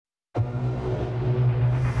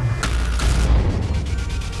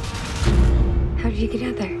do you get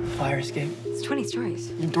out there? Fire escape. It's 20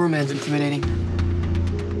 stories. Your doorman's intimidating.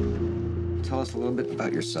 Tell us a little bit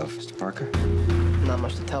about yourself, Mr. Parker. Not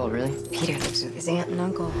much to tell, really. Peter lives with his aunt and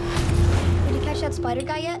uncle. Did you catch that spider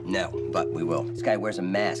guy yet? No, but we will. This guy wears a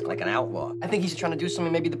mask like an outlaw. I think he's trying to do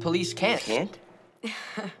something maybe the police can't. Can't? You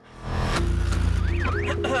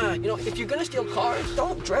know, if you're gonna steal cars,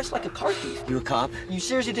 don't dress like a car thief. You a cop? You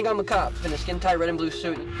seriously think I'm a cop in a skin-tight red and blue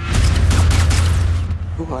suit?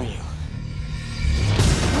 Who are you?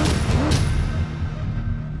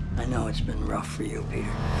 I know it's been rough for you, Peter.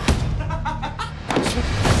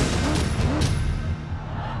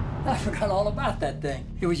 I forgot all about that thing.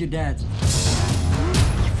 It was your dad's.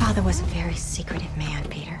 Your father was a very secretive man,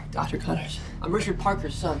 Peter. Dr. Connors. I'm Richard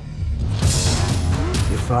Parker's son.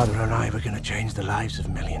 Your father and I were going to change the lives of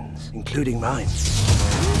millions, including mine.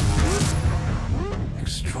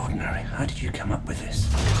 Extraordinary. How did you come up with this?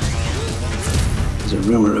 There's a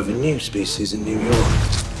rumor of a new species in New York.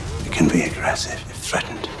 It can be aggressive if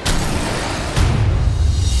threatened.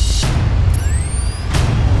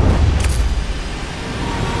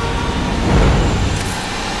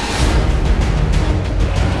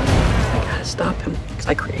 I gotta stop him, because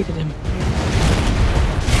I created him.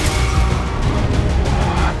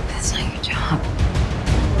 That's not your job.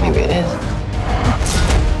 Maybe it is.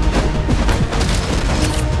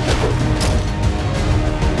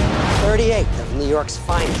 of New York's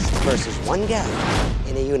finest versus one guy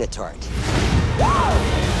in a unitard.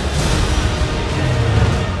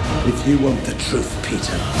 If you want the truth,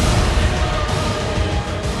 Peter,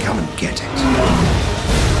 come and get it.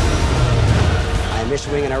 I am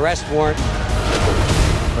issuing an arrest warrant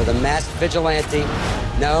for the masked vigilante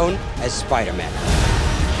known as Spider-Man.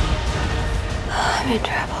 I'm in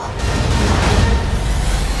trouble.